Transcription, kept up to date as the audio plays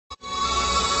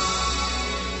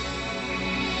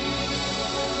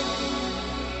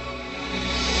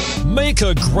Make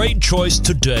a great choice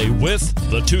today with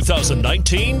the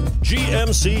 2019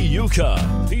 GMC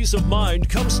Yukon. Peace of mind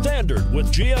comes standard with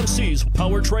GMC's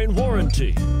powertrain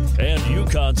warranty and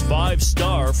Yukon's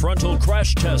 5-star frontal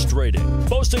crash test rating.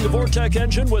 Boasting a Vortec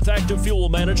engine with active fuel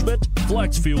management,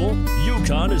 flex fuel,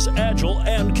 Yukon is agile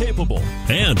and capable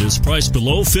and is priced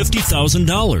below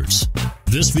 $50,000.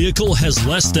 This vehicle has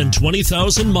less than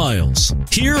 20,000 miles.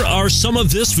 Here are some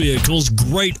of this vehicle's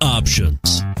great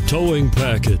options: towing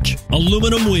package,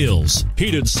 aluminum wheels,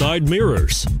 heated side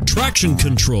mirrors, traction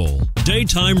control,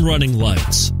 daytime running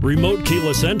lights, remote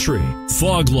keyless entry,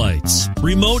 fog lights,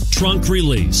 remote trunk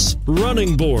release,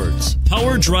 running boards,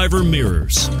 power driver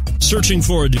mirrors. Searching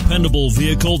for a dependable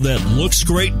vehicle that looks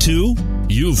great too?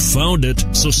 You've found it,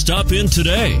 so stop in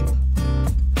today.